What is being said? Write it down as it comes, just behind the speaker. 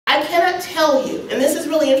cannot tell you, and this is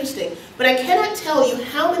really interesting, but I cannot tell you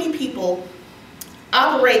how many people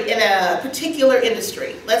operate in a particular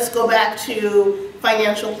industry. Let's go back to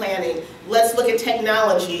financial planning. Let's look at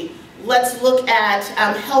technology. Let's look at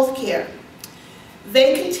healthcare.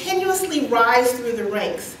 They continuously rise through the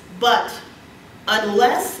ranks, but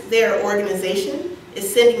unless their organization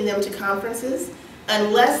is sending them to conferences,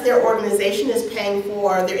 unless their organization is paying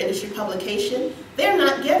for their industry publication, they're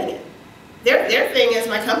not getting it. Their thing is,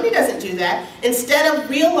 my company doesn't do that. Instead of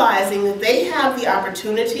realizing that they have the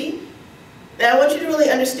opportunity, now I want you to really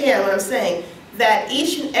understand what I'm saying, that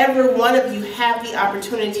each and every one of you have the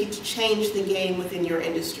opportunity to change the game within your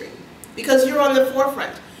industry. Because you're on the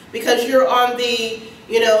forefront. Because you're on the,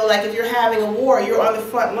 like if you're having a war, you're on the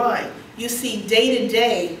front line. You see day to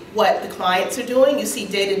day what the clients are doing. You see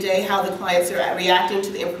day to day how the clients are reacting to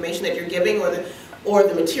the information that you're giving, or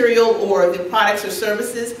the material, or the products or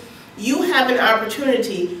services. You have an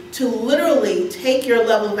opportunity to literally take your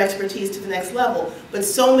level of expertise to the next level. But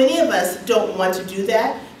so many of us don't want to do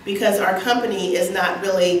that because our company is not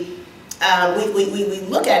really, we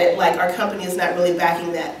look at it like our company is not really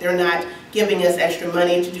backing that. They're not giving us extra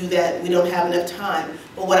money to do that. We don't have enough time.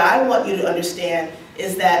 But what I want you to understand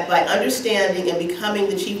is that by understanding and becoming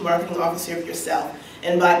the Chief Marketing Officer of yourself,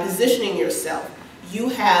 and by positioning yourself, you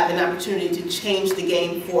have an opportunity to change the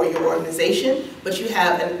game for your organization, but you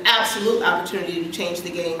have an absolute opportunity to change the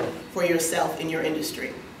game for yourself in your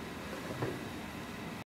industry.